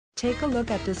Take a look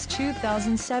at this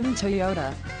 2007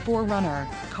 Toyota 4Runner.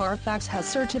 Carfax has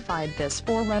certified this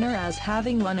 4Runner as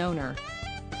having one owner.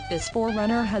 This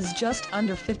 4Runner has just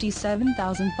under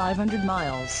 57,500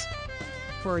 miles.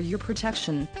 For your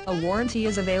protection, a warranty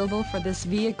is available for this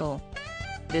vehicle.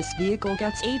 This vehicle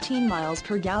gets 18 miles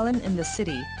per gallon in the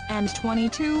city, and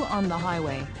 22 on the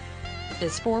highway.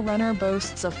 This 4Runner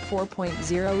boasts a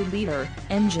 4.0-liter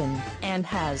engine, and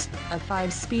has a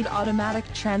 5-speed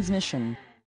automatic transmission.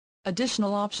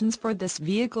 Additional options for this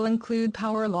vehicle include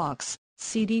power locks,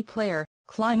 CD player,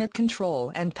 climate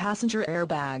control and passenger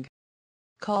airbag.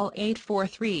 Call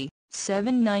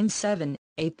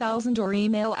 843-797-8000 or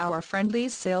email our friendly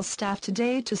sales staff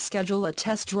today to schedule a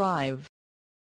test drive.